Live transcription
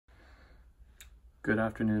Good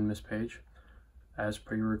afternoon, Ms. Page. As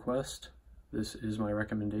per your request, this is my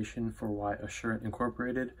recommendation for why Assurant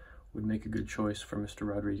Incorporated would make a good choice for Mr.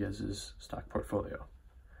 Rodriguez's stock portfolio.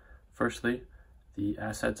 Firstly, the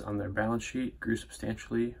assets on their balance sheet grew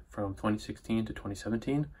substantially from 2016 to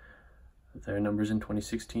 2017. Their numbers in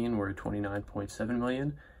 2016 were 29.7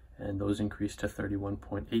 million, and those increased to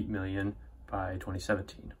 31.8 million by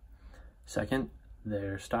 2017. Second,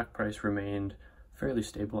 their stock price remained fairly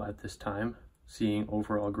stable at this time, seeing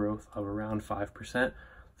overall growth of around 5%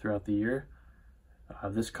 throughout the year.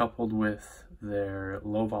 This, coupled with their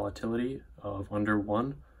low volatility of under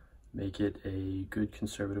 1, make it a good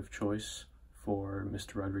conservative choice for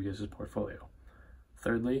Mr. Rodriguez's portfolio.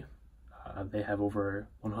 Thirdly, they have over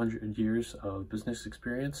 100 years of business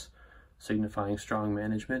experience, signifying strong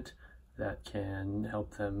management that can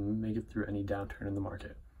help them make it through any downturn in the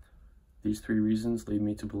market. These three reasons lead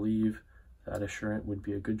me to believe that Assurant would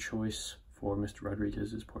be a good choice for Mr.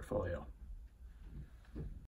 Rodriguez's portfolio.